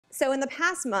So in the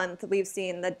past month, we've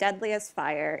seen the deadliest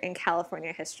fire in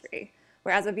California history,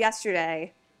 where as of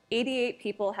yesterday, 88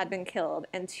 people had been killed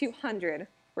and 200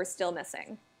 were still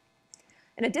missing.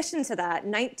 In addition to that,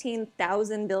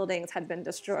 19,000 buildings had been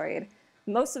destroyed,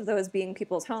 most of those being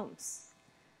people's homes.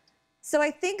 So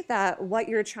I think that what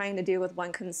you're trying to do with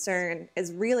One Concern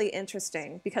is really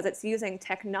interesting because it's using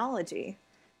technology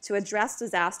to address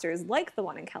disasters like the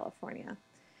one in California.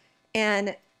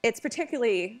 And it's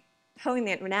particularly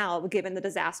poignant now given the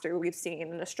disaster we've seen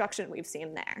and the destruction we've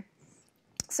seen there.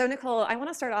 So Nicole, I want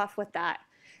to start off with that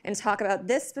and talk about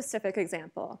this specific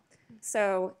example.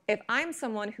 So if I'm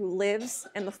someone who lives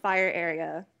in the fire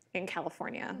area in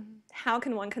California, how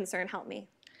can One Concern help me?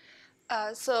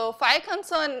 So Fire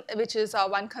Concern, which is our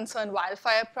One Concern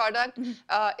wildfire product,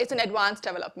 it's an advanced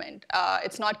development.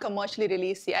 It's not commercially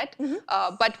released yet,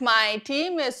 but my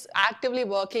team is actively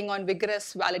working on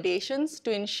vigorous validations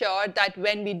to ensure that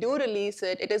when we do release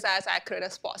it, it is as accurate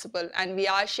as possible. And we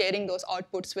are sharing those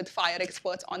outputs with fire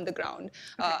experts on the ground.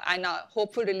 And our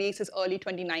hopeful release is early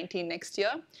 2019 next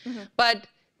year. But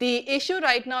the issue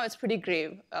right now is pretty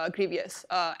grievous,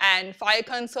 and Fire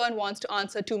Concern wants to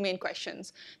answer two main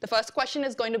questions. The first question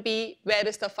is going to be, where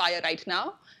is the fire right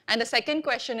now? And the second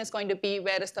question is going to be,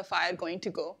 where is the fire going to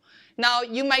go? Now,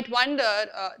 you might wonder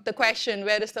the question,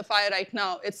 where is the fire right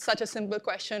now? It's such a simple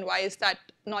question. Why is that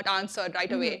not answered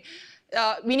right away?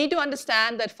 We need to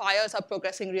understand that fires are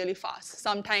progressing really fast,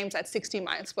 sometimes at 60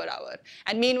 miles per hour.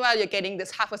 And meanwhile, you're getting this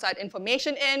haphazard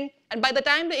information in. And by the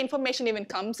time the information even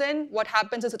comes in, what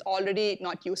happens is it's already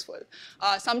not useful.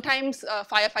 Sometimes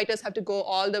firefighters have to go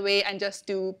all the way and just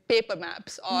do paper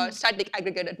maps or static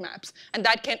aggregated maps.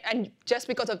 And just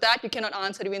because of that, you cannot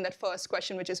answer even that first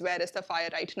question, which is where is the fire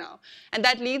right now? And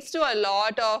that leads to a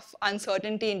lot of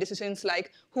uncertainty in decisions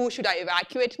like, who should I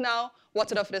evacuate now? What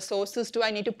sort of resources do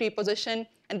I need to pre-position?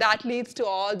 And that leads to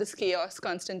all this chaos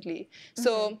constantly.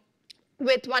 So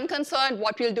with One Concern,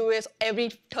 what we'll do is every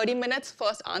 30 minutes,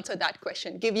 first answer that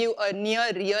question, give you a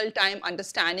near real-time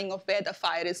understanding of where the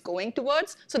fire is going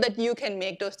towards so that you can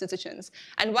make those decisions.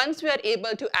 And once we are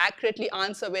able to accurately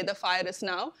answer where the fire is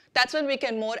now, that's when we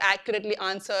can more accurately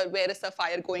answer where is the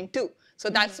fire going to. So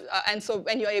that's, and so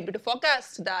when you're able to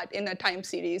forecast that in a time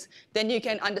series, then you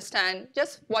can understand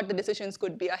just what the decisions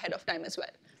could be ahead of time as well.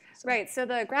 Right, so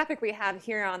the graphic we have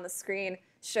here on the screen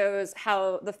shows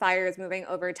how the fire is moving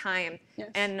over time.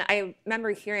 And I remember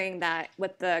hearing that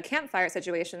with the campfire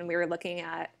situation, we were looking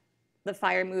at the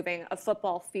fire moving a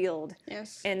football field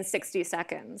in 60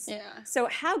 seconds. So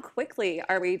how quickly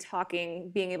are we talking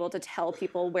being able to tell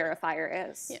people where a fire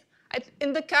is?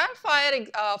 In the campfire,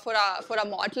 for our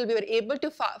model, we were able to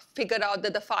figure out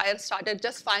that the fire started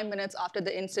just 5 minutes after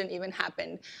the incident even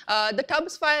happened. The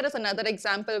Tubbs fire is another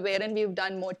example wherein we've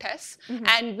done more tests,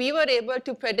 and we were able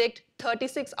to predict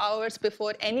 36 hours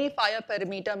before any fire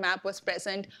perimeter map was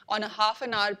present on a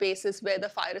half-an-hour basis where the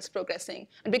fire is progressing.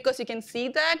 And because you can see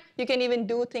that, you can even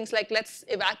do things like, let's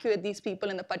evacuate these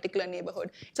people in a particular neighborhood.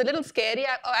 It's a little scary,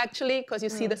 actually, because you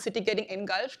see the city getting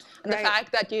engulfed. And the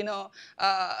fact that,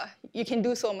 you can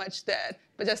do so much there,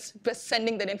 but just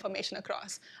sending that information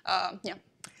across.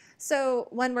 So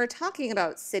when we're talking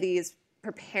about cities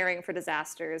preparing for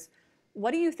disasters,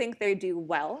 what do you think they do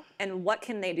well, and what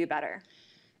can they do better?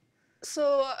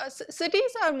 So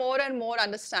cities are more and more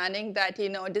understanding that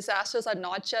disasters are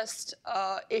not just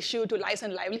an issue to lives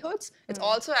and livelihoods. It's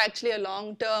also actually a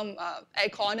long-term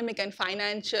economic and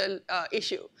financial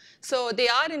issue. So they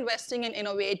are investing in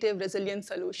innovative, resilient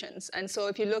solutions. And so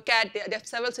if you look at, there are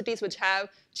several cities which have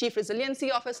chief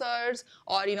resiliency officers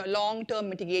or long-term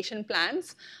mitigation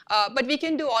plans. But we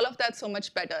can do all of that so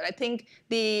much better. I think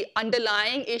the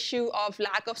underlying issue of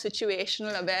lack of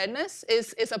situational awareness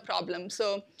is a problem.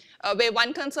 So where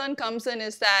One Concern comes in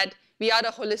is that we are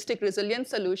a holistic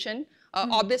resilience solution.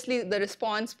 Obviously, the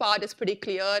response part is pretty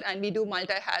clear, and we do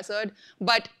multi-hazard.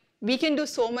 But we can do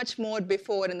so much more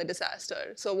before in the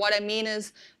disaster. So what I mean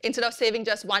is, instead of saving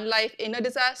just one life in a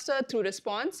disaster through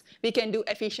response, we can do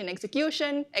efficient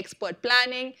execution, expert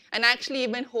planning, and actually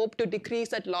even hope to decrease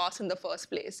that loss in the first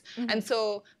place. And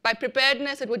so by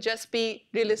preparedness, it would just be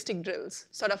realistic drills,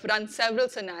 sort of run several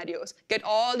scenarios, get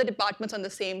all the departments on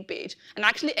the same page, and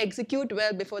actually execute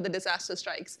well before the disaster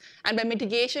strikes. And by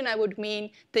mitigation, I would mean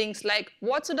things like,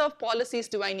 what sort of policies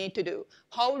do I need to do?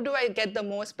 How do I get the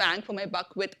most bang for my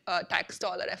buck with tax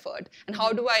dollar effort? And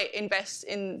how do I invest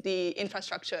in the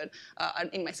infrastructure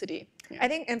in my city? I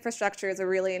think infrastructure is a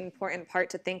really important part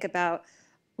to think about.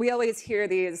 We always hear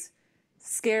these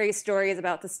scary stories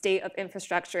about the state of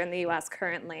infrastructure in the US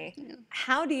currently.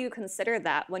 How do you consider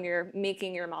that when you're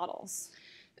making your models?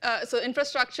 So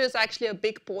infrastructure is actually a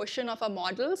big portion of our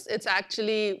models. It's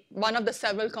actually one of the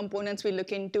several components we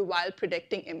look into while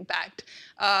predicting impact.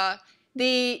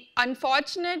 The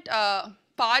unfortunate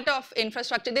part of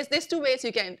infrastructure, there's two ways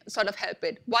you can sort of help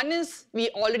it. One is we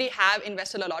already have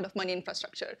invested a lot of money in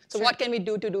infrastructure. So what can we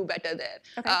do to do better there?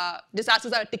 Okay.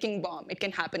 Disasters are a ticking bomb. It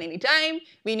can happen anytime.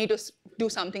 We need to do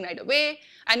something right away.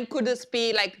 And could this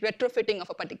be like retrofitting of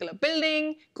a particular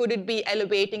building? Could it be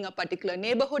elevating a particular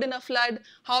neighborhood in a flood?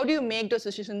 How do you make those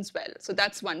decisions well? So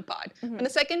that's one part. And the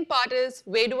second part is,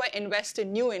 where do I invest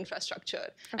in new infrastructure?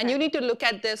 And you need to look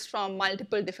at this from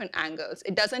multiple different angles.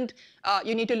 It doesn't,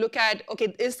 you need to look at, okay,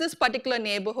 is this particular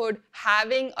neighborhood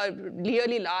having a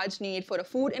really large need for a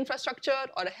food infrastructure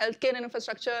or a healthcare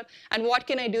infrastructure? And what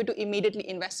can I do to immediately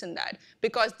invest in that?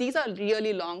 Because these are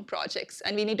really long projects,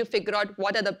 and we need to figure out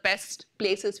what are the best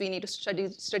places we need to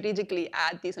strategically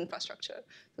add these infrastructure.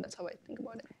 So that's how I think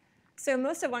about it. So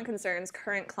most of One Concern's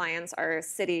current clients are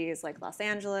cities like Los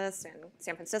Angeles and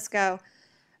San Francisco,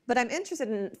 but I'm interested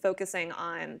in focusing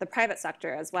on the private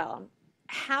sector as well.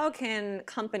 How can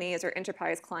companies or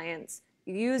enterprise clients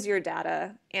use your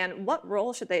data, and what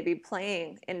role should they be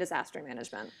playing in disaster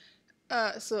management?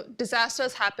 So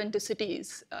disasters happen to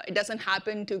cities. It doesn't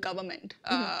happen to government.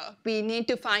 We need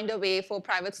to find a way for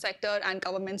private sector and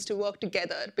governments to work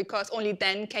together, because only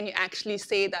then can you actually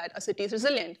say that a city is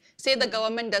resilient. Say the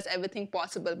government does everything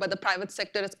possible, but the private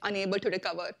sector is unable to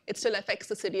recover. It still affects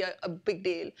the city a big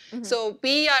deal. So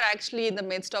we are actually in the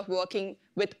midst of working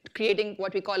with creating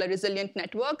what we call a resilient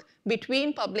network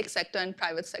between public sector and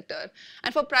private sector.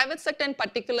 And for private sector in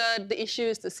particular, the issue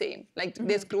is the same. Like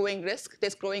there's growing risk,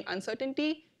 there's growing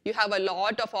uncertainty. You have a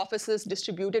lot of offices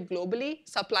distributed globally.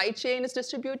 Supply chain is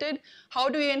distributed. How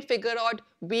do you even figure out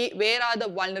where are the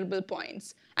vulnerable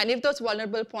points? And if those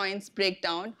vulnerable points break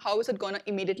down, how is it going to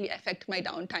immediately affect my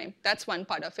downtime? That's one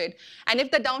part of it. And if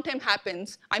the downtime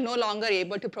happens, I'm no longer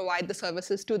able to provide the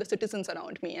services to the citizens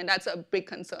around me, and that's a big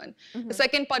concern. The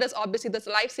second part is obviously this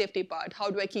life safety part. How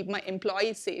do I keep my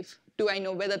employees safe? Do I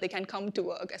know whether they can come to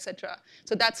work, et cetera?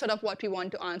 So that's sort of what we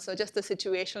want to answer, just the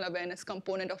situational awareness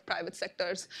component of private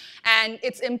sectors. And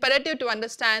it's imperative to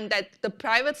understand that the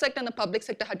private sector and the public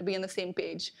sector have to be on the same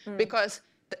page, because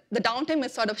the downtime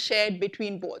is sort of shared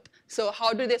between both. So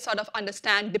how do they sort of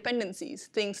understand dependencies?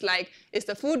 Things like, is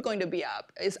the food going to be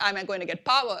up? Am I going to get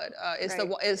power? If the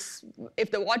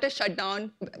water is shut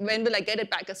down, when will I get it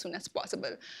back as soon as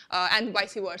possible? And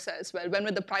vice versa as well. When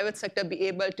will the private sector be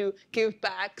able to give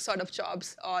back sort of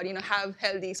jobs, or have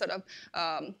healthy sort of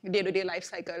day-to-day life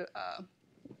cycle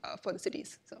for the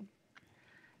cities?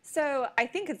 So I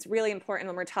think it's really important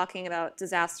when we're talking about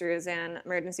disasters and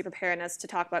emergency preparedness to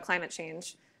talk about climate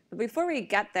change. But before we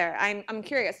get there, I'm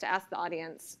curious to ask the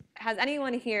audience, has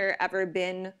anyone here ever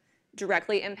been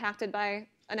directly impacted by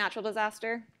a natural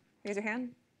disaster? Raise your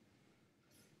hand.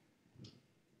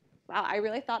 Wow, I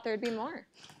really thought there'd be more.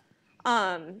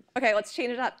 Okay, let's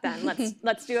change it up then.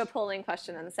 Let's do a polling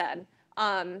question instead.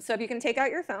 So if you can take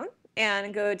out your phone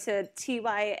and go to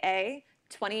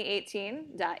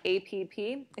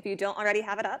TYA2018.app if you don't already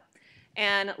have it up,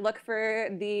 and look for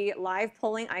the live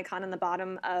polling icon on the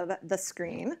bottom of the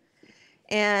screen.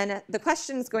 And the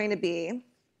question is going to be,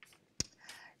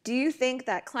 do you think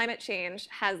that climate change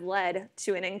has led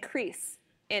to an increase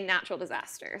in natural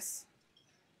disasters?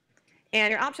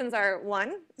 And your options are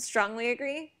 1, strongly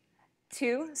agree,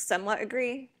 2, somewhat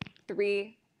agree,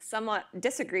 3, somewhat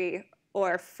disagree,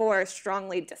 or 4,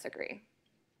 strongly disagree.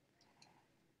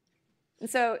 And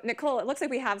so, Nicole, it looks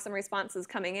like we have some responses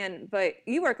coming in, but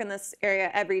you work in this area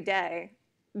every day.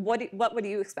 What would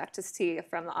you expect to see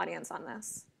from the audience on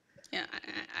this? Yeah,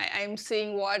 I'm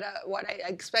seeing what I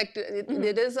expect.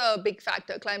 It is a big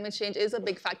factor. Climate change is a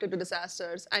big factor to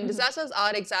disasters. And disasters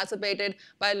are exacerbated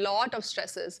by a lot of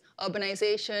stresses: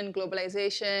 urbanization,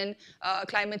 globalization,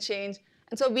 climate change.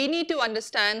 And so we need to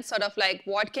understand sort of like,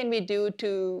 what can we do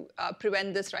to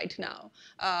prevent this right now?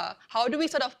 How do we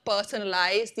sort of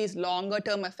personalize these longer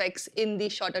term effects in the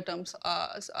shorter term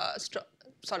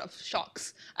sort of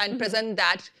shocks and present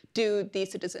that to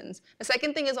these citizens? The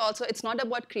second thing is also, it's not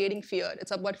about creating fear.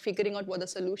 It's about figuring out what the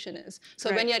solution is.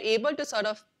 So when you're able to sort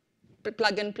of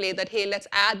plug and play that, hey, let's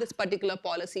add this particular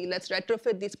policy, let's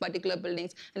retrofit these particular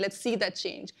buildings, and let's see that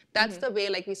change. That's the way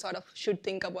like we sort of should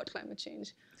think about climate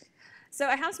change. So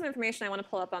I have some information I want to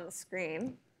pull up on the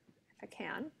screen, if I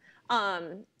can,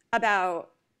 about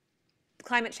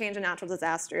climate change and natural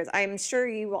disasters. I'm sure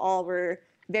you all were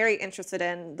very interested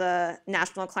in the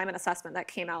National Climate Assessment that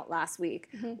came out last week.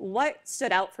 What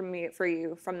stood out for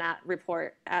you from that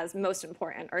report as most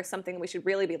important, or something we should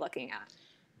really be looking at?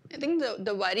 I think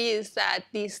the worry is that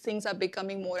these things are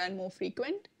becoming more and more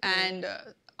frequent, and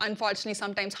unfortunately,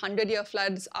 sometimes 100-year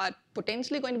floods are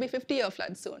potentially going to be 50-year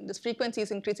floods soon. This frequency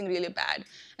is increasing really bad.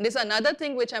 And there's another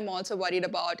thing which I'm also worried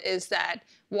about is that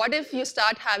what if you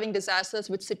start having disasters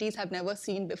which cities have never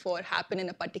seen before happen in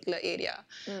a particular area?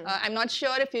 I'm not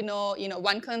sure if you know,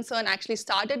 one concern actually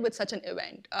started with such an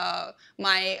event.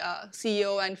 My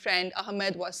CEO and friend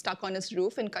Ahmed was stuck on his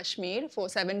roof in Kashmir for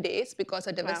 7 days because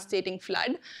of a devastating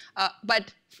flood.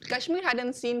 But Kashmir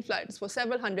hadn't seen floods for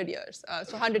several hundred years,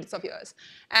 so hundreds of years.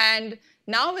 And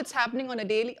now it's happening on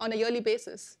a yearly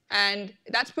basis. And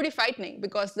that's pretty frightening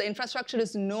because the infrastructure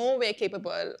is no way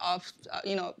capable of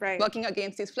working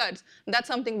against these floods. And that's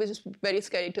something which is very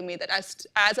scary to me, that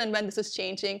as and when this is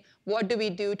changing, what do we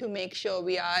do to make sure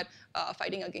we are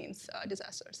fighting against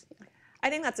disasters? I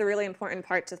think that's a really important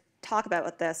part to talk about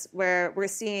with this, where we're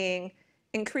seeing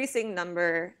increasing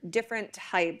number, different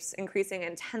types, increasing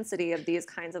intensity of these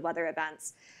kinds of weather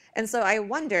events. And so I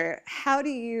wonder, how do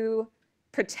you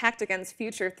protect against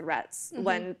future threats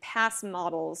when past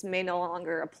models may no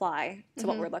longer apply to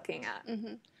what we're looking at?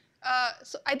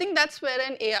 So I think that's where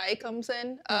an AI comes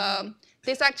in.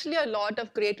 There's actually a lot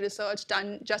of great research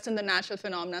done just in the natural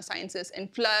phenomena sciences, in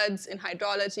floods, in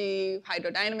hydrology,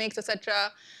 hydrodynamics,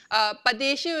 etc. But the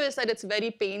issue is that it's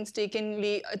a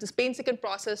painstaking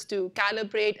process to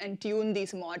calibrate and tune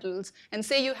these models. And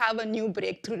say you have a new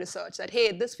breakthrough research that,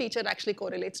 hey, this feature actually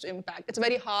correlates to impact. It's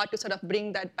very hard to sort of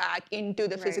bring that back into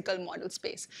the physical model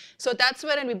space. So that's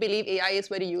where we believe AI is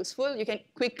very useful. You can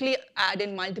quickly add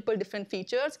in multiple different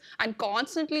features and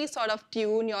constantly sort of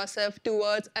tune yourself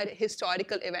towards a historical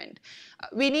event.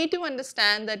 We need to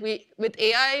understand that with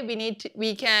AI,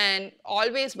 we can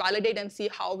always validate and see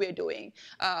how we're doing.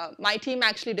 My team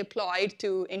actually deployed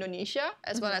to Indonesia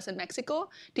as well as in Mexico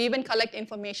to even collect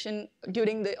information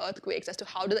during the earthquakes as to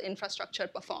how the infrastructure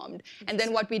performed. And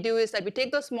then what we do is that we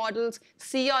take those models,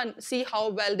 see how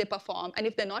well they perform, and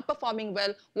if they're not performing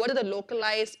well, what are the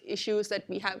localized issues that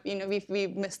we have,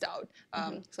 we've missed out.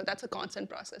 So that's a constant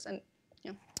process. And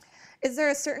is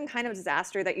there a certain kind of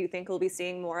disaster that you think we'll be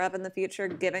seeing more of in the future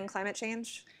given climate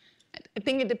change? I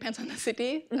think it depends on the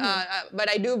city, but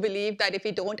I do believe that if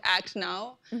we don't act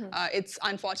now, it's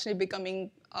unfortunately going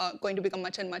to become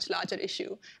much and much larger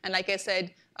issue. And like I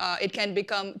said, it can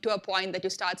become to a point that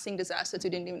you start seeing disasters you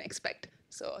didn't even expect.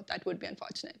 So that would be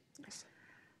unfortunate. Yes.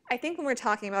 I think when we're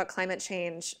talking about climate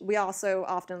change, we also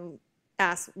often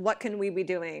ask, what can we be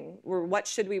doing, or what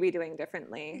should we be doing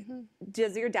differently?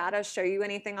 Does your data show you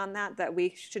anything on that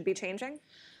we should be changing?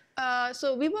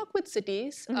 So we work with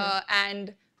cities,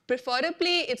 and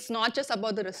preferably, it's not just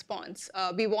about the response.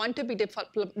 We want to be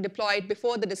deployed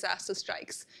before the disaster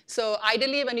strikes. So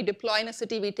ideally, when you deploy in a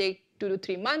city, we take 2 to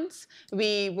 3 months.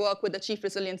 We work with the chief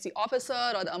resiliency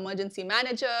officer or the emergency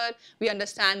manager. We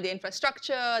understand the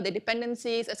infrastructure, the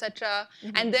dependencies, etc.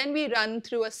 And then we run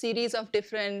through a series of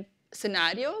different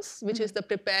scenarios, which is the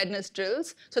preparedness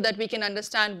drills, so that we can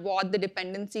understand what the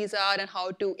dependencies are and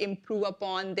how to improve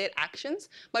upon their actions.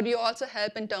 But we also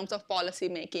help in terms of policy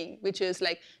making, which is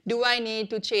like, do I need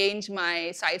to change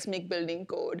my seismic building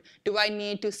code? Do I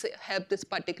need to help this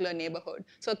particular neighborhood?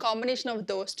 So a combination of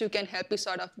those two can help you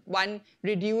sort of, one,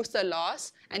 reduce the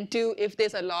loss, and two, if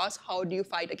there's a loss, how do you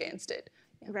fight against it?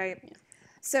 Right.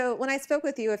 So when I spoke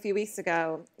with you a few weeks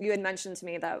ago, you had mentioned to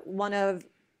me that one of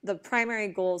the primary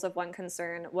goals of One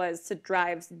Concern was to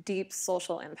drive deep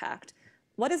social impact.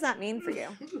 What does that mean for you?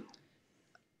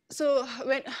 So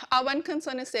when our one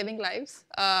concern is saving lives,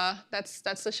 that's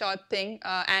the short thing.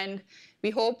 And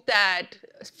we hope that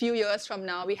a few years from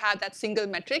now, we have that single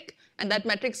metric, and that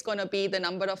metric is going to be the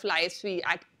number of lives we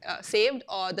saved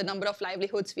or the number of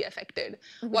livelihoods we affected.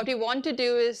 What we want to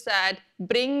do is that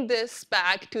bring this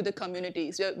back to the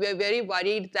communities. We're very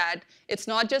worried that it's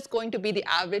not just going to be the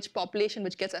average population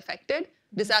which gets affected.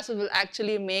 Disasters will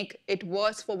actually make it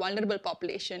worse for vulnerable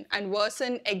population and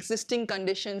worsen existing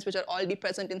conditions which are already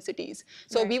present in cities.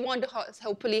 So we want to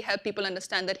hopefully help people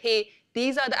understand that, hey,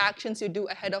 these are the actions you do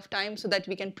ahead of time so that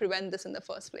we can prevent this in the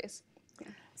first place.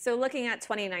 So looking at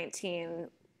 2019,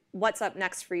 what's up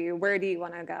next for you? Where do you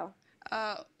want to go?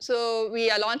 So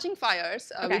we are launching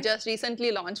fires. We just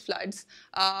recently launched floods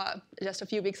just a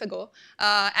few weeks ago.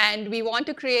 And we want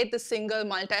to create the single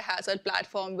multi-hazard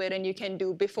platform wherein you can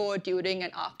do before, during,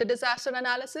 and after disaster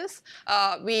analysis.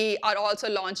 We are also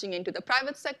launching into the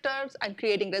private sectors and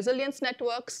creating resilience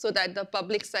networks so that the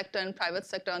public sector and private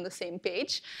sector are on the same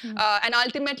page. And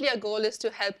ultimately, our goal is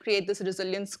to help create this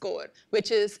resilience score, which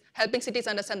is helping cities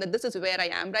understand that this is where I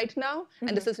am right now,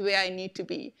 and this is where I need to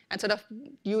be, and sort of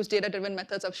use data-driven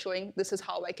methods of showing this is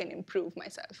how I can improve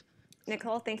myself.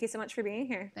 Nicole, thank you so much for being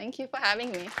here. Thank you for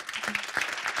having me.